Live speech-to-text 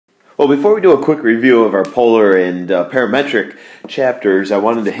Well, before we do a quick review of our polar and parametric chapters, I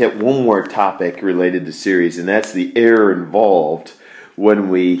wanted to hit one more topic related to series, and that's the error involved when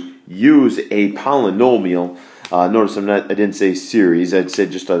we use a polynomial. Notice I didn't say series, I'd say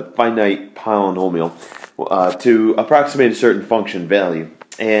just a finite polynomial to approximate a certain function value.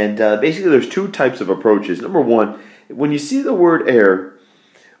 And basically there's two types of approaches. Number one, when you see the word error,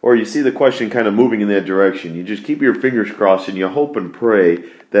 or you see the question kind of moving in that direction, you just keep your fingers crossed and you hope and pray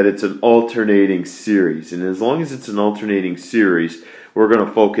that it's an alternating series. And as long as it's an alternating series, we're going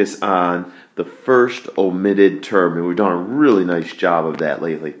to focus on the first omitted term. And we've done a really nice job of that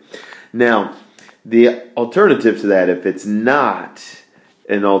lately. Now, the alternative to that, if it's not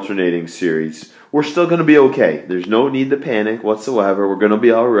an alternating series, we're still going to be okay. There's no need to panic whatsoever. We're going to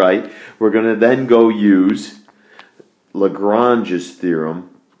be all right. We're going to then go use Lagrange's theorem.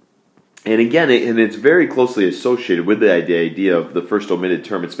 And again, it's very closely associated with the idea of the first omitted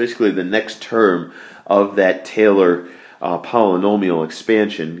term. It's basically the next term of that Taylor polynomial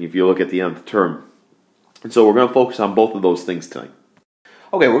expansion, if you look at the nth term. And so we're going to focus on both of those things tonight.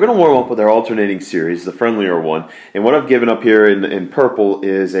 Okay, we're going to warm up with our alternating series, the friendlier one. And what I've given up here in purple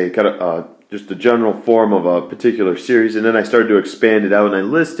is a kind of just a general form of a particular series. And then I started to expand it out, and I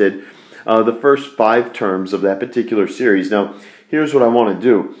listed the first 5 terms of that particular series. Now, here's what I want to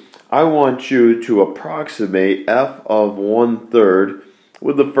do. I want you to approximate f of 1/3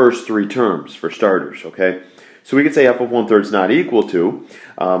 with the first 3 terms for starters, okay? So we could say f of 1/3 is not equal to,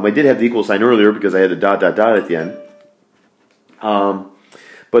 I did have the equal sign earlier because I had a dot at the end.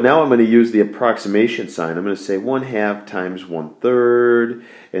 But now I'm going to use the approximation sign. I'm going to say 1/2 times 1/3,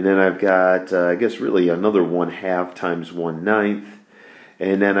 and then I've got, I guess really another 1/2 times 1/9,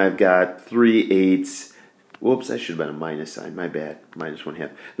 and then I've got 3/8. Whoops, that should have been a minus sign. My bad. Minus 1/2.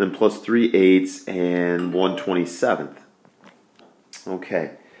 Then plus 3/8 and 1/27.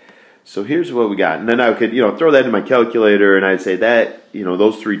 Okay. So here's what we got. And then I could, throw that in my calculator, and I'd say that,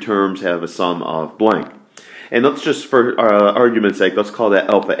 those 3 terms have a sum of blank. And let's just, for argument's sake, let's call that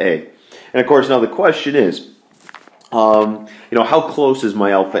alpha A. And of course, now the question is, how close is my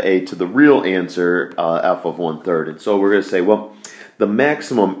alpha A to the real answer, f of 1/3? And so we're going to say, well, the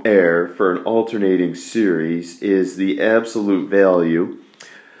maximum error for an alternating series is the absolute value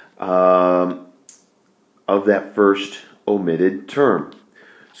of that first omitted term.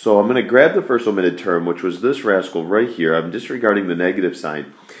 So I'm going to grab the first omitted term, which was this rascal right here. I'm disregarding the negative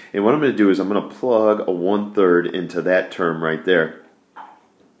sign. And what I'm going to do is I'm going to plug a 1/3 into that term right there.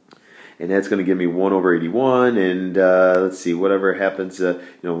 And that's going to give me 1/81, and let's see, whatever happens,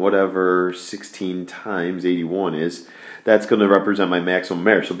 whatever 16 times 81 is, that's going to represent my maximum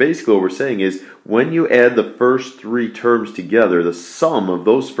error. So basically what we're saying is, when you add the first 3 terms together, the sum of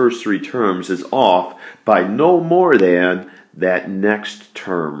those first 3 terms is off by no more than that next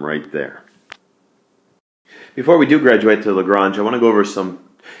term right there. Before we do graduate to Lagrange, I want to go over some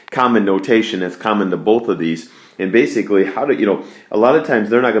common notation that's common to both of these. And basically, how to, a lot of times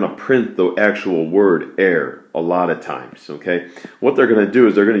they're not going to print the actual word error a lot of times, okay? What they're going to do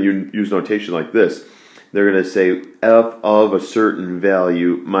is they're going to use notation like this. They're going to say f of a certain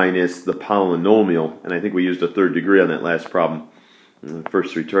value minus the polynomial. And I think we used a 3rd degree on that last problem, the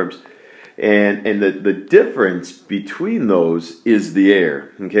first 3 terms. And the difference between those is the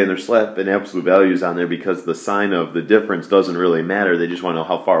error. Okay, and they're slapping absolute values on there because the sign of the difference doesn't really matter. They just want to know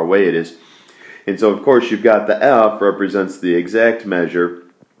how far away it is. And so, of course, you've got the f represents the exact measure.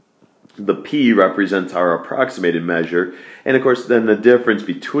 The p represents our approximated measure. And, of course, then the difference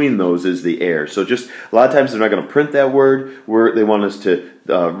between those is the error. So just a lot of times they're not going to print that word. They want us to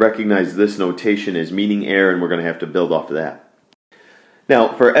recognize this notation as meaning error, and we're going to have to build off of that.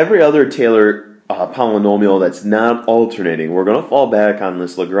 Now, for every other Taylor polynomial that's not alternating, we're going to fall back on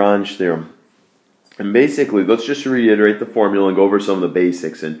this Lagrange theorem. And basically, let's just reiterate the formula and go over some of the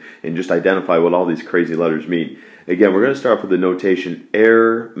basics and just identify what all these crazy letters mean. Again, we're going to start off with the notation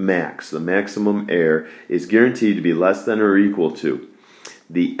error max. The maximum error is guaranteed to be less than or equal to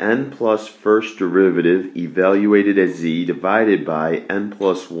the n plus first derivative evaluated as z divided by n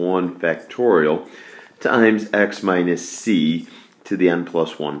plus 1 factorial times x minus c to the n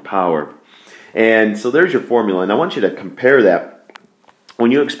plus 1 power. And so there's your formula, and I want you to compare that. When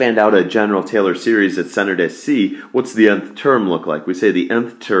you expand out a general Taylor series that's centered at c, what's the nth term look like? We say the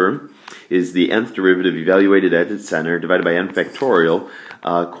nth term is the nth derivative evaluated at its center divided by n factorial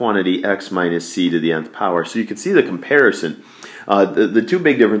quantity x minus c to the nth power. So you can see the comparison. The 2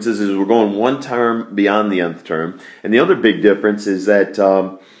 big differences is we're going 1 term beyond the nth term, and the other big difference is that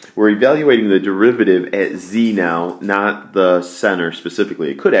we're evaluating the derivative at z now, not the center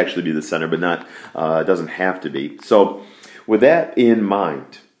specifically. It could actually be the center, but not. It doesn't have to be. So with that in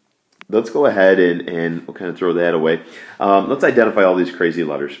mind, let's go ahead and we'll kind of throw that away. Let's identify all these crazy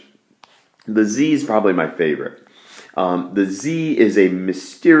letters. The Z is probably my favorite. The Z is a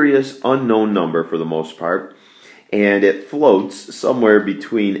mysterious, unknown number for the most part, and it floats somewhere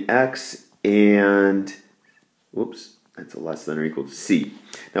between X and, whoops, that's a less than or equal to C.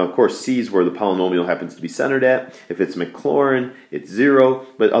 Now, of course, C is where the polynomial happens to be centered at. If it's Maclaurin, it's 0,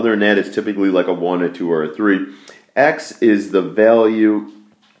 but other than that, it's typically like a 1, a 2, or a 3. X is the value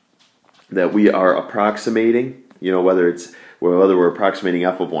that we are approximating, you know, whether we're approximating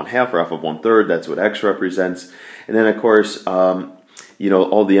f of 1/2 or f of 1/3, that's what x represents. And then, of course, you know,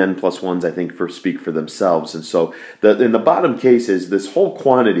 all the n plus 1s, I think, speak for themselves. And so in the bottom case is this whole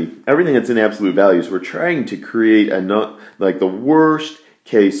quantity, everything that's in absolute values, we're trying to create like the worst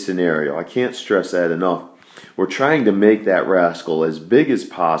case scenario. I can't stress that enough. We're trying to make that rascal as big as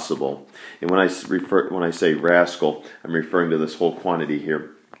possible. And when I say rascal, I'm referring to this whole quantity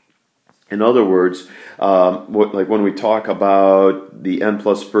here. In other words, like when we talk about the n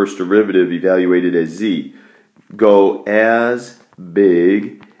plus first derivative evaluated as z, go as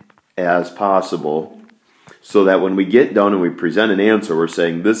big as possible so that when we get done and we present an answer, we're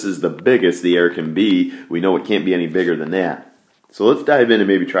saying this is the biggest the error can be. We know it can't be any bigger than that. So let's dive in and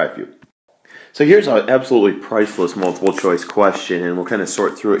maybe try a few. So here's an absolutely priceless multiple choice question, and we'll kind of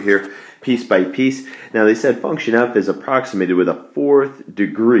sort through it here piece by piece. Now they said function f is approximated with a 4th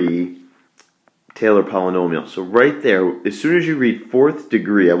degree Taylor polynomial. So right there, as soon as you read 4th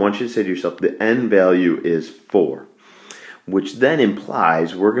degree, I want you to say to yourself the n value is 4, which then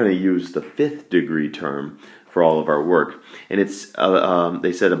implies we're going to use the 5th degree term for all of our work. And it's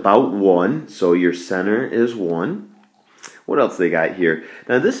they said about 1, so your center is 1. What else they got here?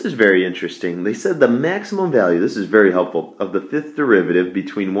 Now this is very interesting. They said the maximum value, this is very helpful, of the 5th derivative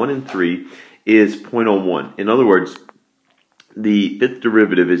between 1 and 3 is 0.01. In other words, the 5th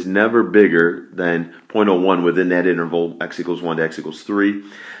derivative is never bigger than 0.01 within that interval, x equals 1 to x equals 3.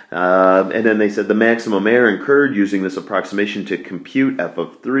 And then they said the maximum error incurred using this approximation to compute f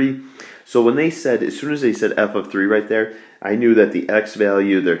of 3. So when they said, as soon as they said f of 3 right there, I knew that the x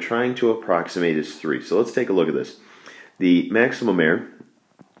value they're trying to approximate is 3. So let's take a look at this. The maximum error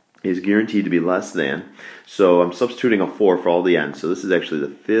is guaranteed to be less than, so I'm substituting a 4 for all the n. So this is actually the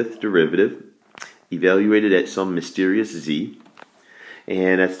 5th derivative evaluated at some mysterious z,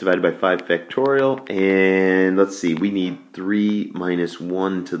 and that's divided by 5 factorial, and let's see, we need 3 minus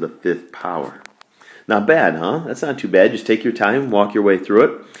 1 to the 5th power. Not bad, huh? That's not too bad. Just take your time, walk your way through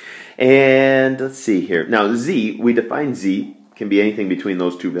it. And let's see here. Now z, we define z can be anything between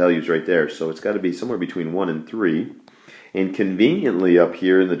those two values right there, so it's got to be somewhere between 1 and 3. And conveniently up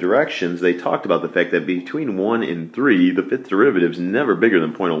here in the directions, they talked about the fact that between 1 and 3, the 5th derivative is never bigger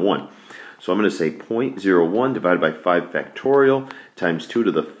than 0.01. So I'm going to say 0.01 divided by 5 factorial times 2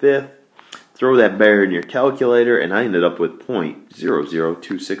 to the 5th. Throw that bear in your calculator, and I ended up with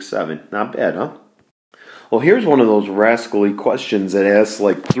 0.00267. Not bad, huh? Well, here's one of those rascally questions that asks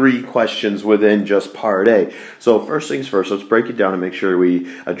like 3 questions within just part A. So first things first, let's break it down and make sure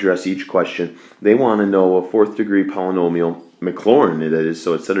we address each question. They want to know a 4th degree polynomial, Maclaurin that is,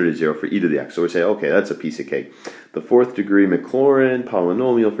 so it's centered at 0 for e to the x. So we say, okay, that's a piece of cake. The 4th degree Maclaurin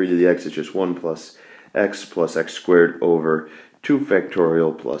polynomial for e to the x is just 1 plus x squared over 2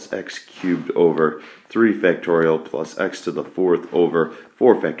 factorial plus x cubed over 3 factorial plus x to the 4th over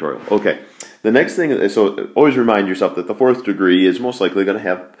 4 factorial. Okay, the next thing, so always remind yourself that the 4th degree is most likely going to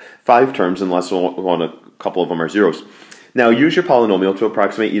have 5 terms unless a couple of them are zeros. Now use your polynomial to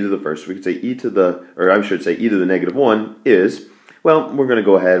approximate e to the first. We could say e to the, or I should say e to the negative 1 is, well, we're going to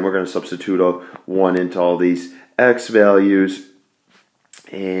go ahead and we're going to substitute a 1 into all these x values.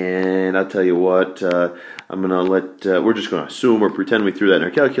 And I'll tell you what, I'm going to we're just going to assume or pretend we threw that in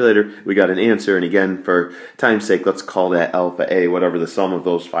our calculator. We got an answer, and again, for time's sake, let's call that alpha a, whatever the sum of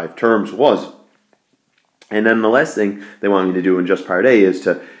those 5 terms was. And then the last thing they want me to do in just part A is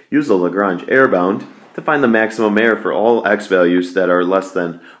to use the Lagrange error bound to find the maximum error for all x values that are less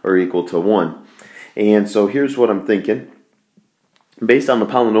than or equal to 1. And so here's what I'm thinking. Based on the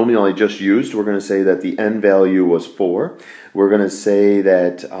polynomial I just used, we're going to say that the n value was 4. We're going to say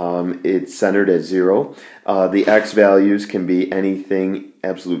that it's centered at 0. The x values can be anything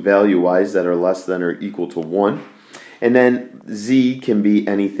absolute value-wise that are less than or equal to 1. And then z can be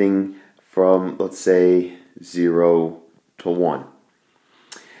anything from, let's say, 0 to 1.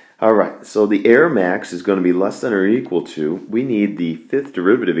 Alright, so the error max is going to be less than or equal to, we need the 5th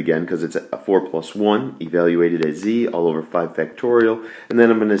derivative again because it's a 4 plus 1 evaluated as z all over 5 factorial. And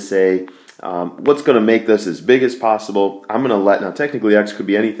then I'm going to say what's going to make this as big as possible. I'm going to let, now technically x could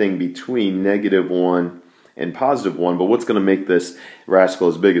be anything between -1 and positive 1, but what's going to make this rascal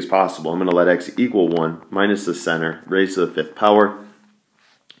as big as possible? I'm going to let x equal 1 minus the center raised to the 5th power.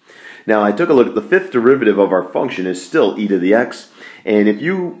 Now I took a look at the 5th derivative of our function is still e to the x, and if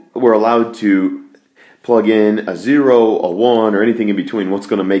you were allowed to plug in a 0, a 1, or anything in between, what's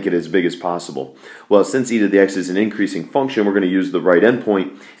going to make it as big as possible? Well, since e to the x is an increasing function, we're going to use the right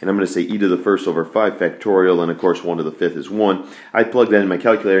endpoint, and I'm going to say e to the 1st over 5 factorial, and of course 1 to the 5th is 1. I plugged that in my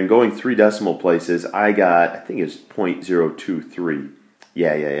calculator, and going 3 decimal places, I got, I think it's 0.023.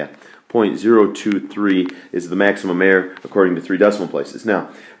 Yeah. 0.023 is the maximum error according to 3 decimal places. Now,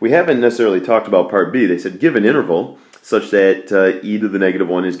 we haven't necessarily talked about part B. They said give an interval such that e to the negative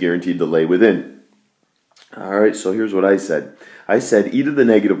 1 is guaranteed to lay within. Alright, so here's what I said. I said e to the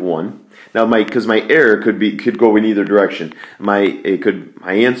negative 1. Now, because my error could go in either direction. My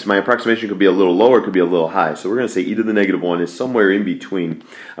approximation could be a little lower, it could be a little high. So we're going to say e to the negative 1 is somewhere in between.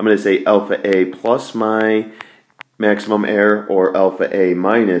 I'm going to say alpha a plus my maximum error or alpha a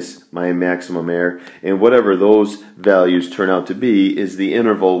minus my maximum error, and whatever those values turn out to be is the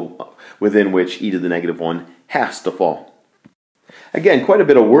interval within which e to the negative 1 has to fall. Again, quite a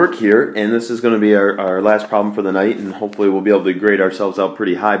bit of work here, and this is going to be our last problem for the night, and hopefully we'll be able to grade ourselves out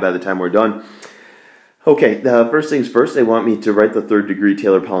pretty high by the time we're done. Okay, first things first, they want me to write the 3rd degree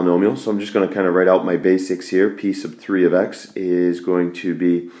Taylor polynomial, so I'm just going to kind of write out my basics here. P sub 3 of x is going to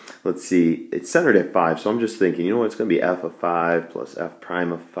be, let's see, it's centered at 5, so I'm just thinking, you know what, it's going to be f of 5 plus f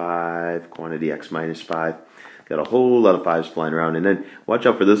prime of 5, quantity x minus 5. Got a whole lot of 5s flying around, and then watch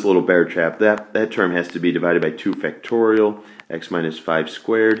out for this little bear trap. That term has to be divided by 2 factorial, x minus 5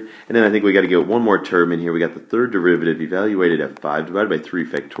 squared, and then I think we got to get one more term in here. We got the 3rd derivative evaluated at 5 divided by 3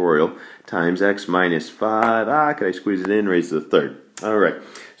 factorial times x minus 5. Could I squeeze it in? Raised to the 3rd. All right,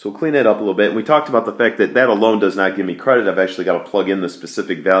 so we'll clean that up a little bit. And we talked about the fact that that alone does not give me credit. I've actually got to plug in the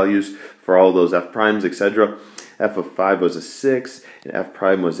specific values for all those f primes, etc. F of 5 was a 6, and f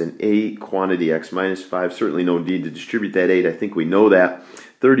prime was an 8, quantity x minus 5. Certainly no need to distribute that 8. I think we know that.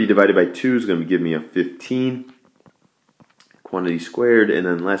 30 divided by 2 is going to give me a 15, quantity squared, and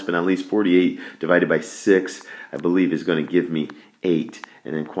then last but not least, 48 divided by 6, I believe, is going to give me 8,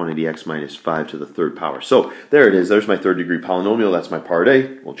 and then quantity x minus 5 to the 3rd power. So there it is. There's my 3rd degree polynomial. That's my part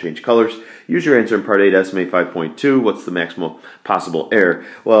A. We'll change colors. Use your answer in part A to estimate 5.2. What's the maximum possible error?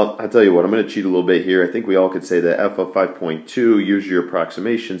 Well, I'll tell you what, I'm going to cheat a little bit here. I think we all could say that f of 5.2, use your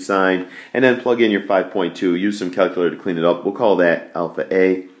approximation sign, and then plug in your 5.2. Use some calculator to clean it up. We'll call that alpha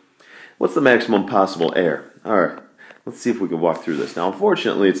A. What's the maximum possible error? All right. Let's see if we can walk through this. Now,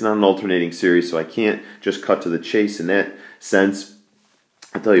 unfortunately, it's not an alternating series, so I can't just cut to the chase in that sense.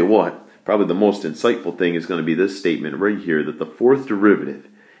 I'll tell you what, probably the most insightful thing is going to be this statement right here, that the 4th derivative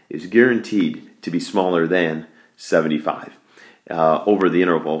is guaranteed to be smaller than 75 over the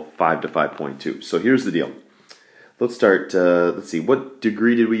interval 5 to 5.2. So here's the deal. Let's start, let's see, what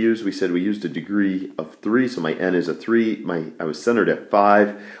degree did we use? We said we used a degree of 3, so my n is a 3. I was centered at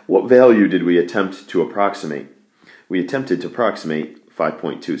 5. What value did we attempt to approximate? We attempted to approximate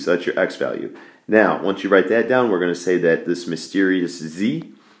 5.2, so that's your x value. Now, once you write that down, we're going to say that this mysterious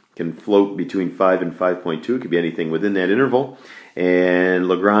z can float between 5 and 5.2. It could be anything within that interval. And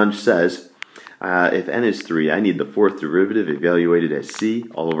Lagrange says, if n is 3, I need the 4th derivative evaluated as c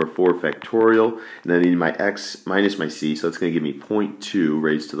all over 4 factorial. And then I need my x minus my c, so it's going to give me 0.2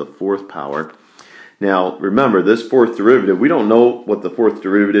 raised to the 4th power. Now, remember, this 4th derivative, we don't know what the 4th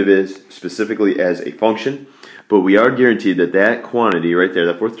derivative is specifically as a function, but we are guaranteed that that quantity right there,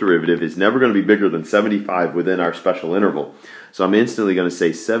 that 4th derivative, is never going to be bigger than 75 within our special interval. So I'm instantly going to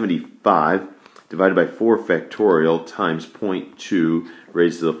say 75 divided by 4 factorial times 0.2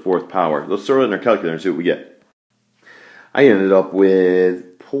 raised to the 4th power. Let's throw it in our calculator and see what we get. I ended up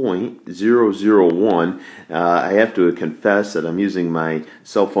with 0.001. I have to confess that I'm using my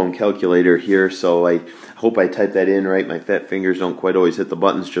cell phone calculator here, so I hope I typed that in right. My fat fingers don't quite always hit the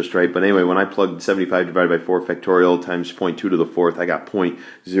buttons just right, but anyway, when I plugged 75 divided by 4 factorial times 0.2 to the 4th, I got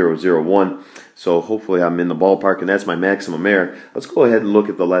 0.001. So hopefully I'm in the ballpark, and that's my maximum error. Let's go ahead and look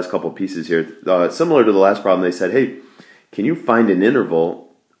at the last couple pieces here. Similar to the last problem, they said, hey, can you find an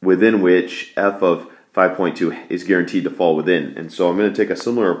interval within which f of 5.2 is guaranteed to fall within? And so I'm going to take a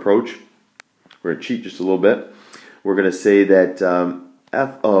similar approach. We're going to cheat just a little bit. We're going to say that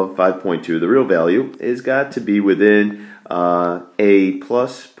f of 5.2, the real value, is got to be within a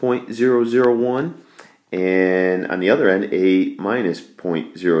plus 0.001 and on the other end a minus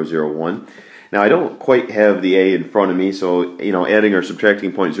 0.001. Now I don't quite have the a in front of me, so adding or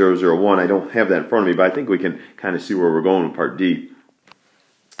subtracting 0.001, I don't have that in front of me, but I think we can kind of see where we're going with part D.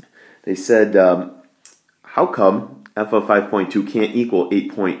 They said, how come f of 5.2 can't equal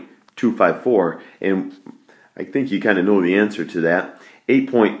 8.254? And I think you kind of know the answer to that.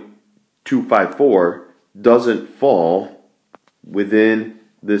 8.254 doesn't fall within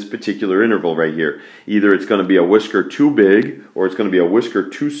this particular interval right here. Either it's going to be a whisker too big or it's going to be a whisker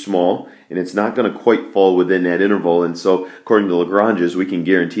too small, and it's not going to quite fall within that interval. And so according to Lagrange's, we can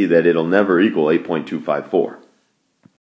guarantee that it'll never equal 8.254.